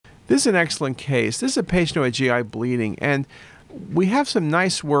This is an excellent case. This is a patient who had GI bleeding, and we have some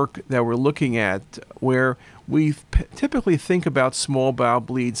nice work that we're looking at where we typically think about small bowel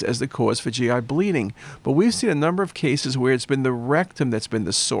bleeds as the cause for GI bleeding, but we've seen a number of cases where it's been the rectum that's been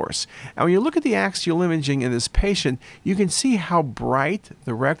the source. And when you look at the axial imaging in this patient, you can see how bright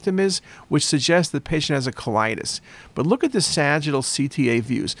the rectum is, which suggests the patient has a colitis. But look at the sagittal CTA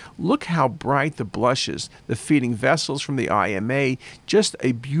views. Look how bright the blush is, the feeding vessels from the IMA, just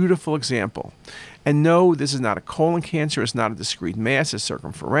a beautiful example. And no, this is not a colon cancer. It's not a discrete mass. It's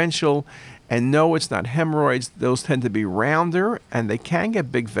circumferential. And no, it's not hemorrhoids. Those tend to be rounder, and they can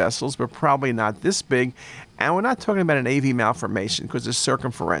get big vessels, but probably not this big. And we're not talking about an AV malformation because it's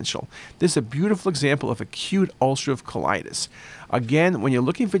circumferential. This is a beautiful example of acute ulcerative colitis. Again, when you're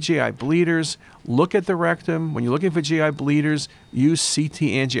looking for GI bleeders, look at the rectum. When you're looking for GI bleeders, use CT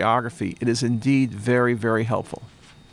angiography. It is indeed very, very helpful.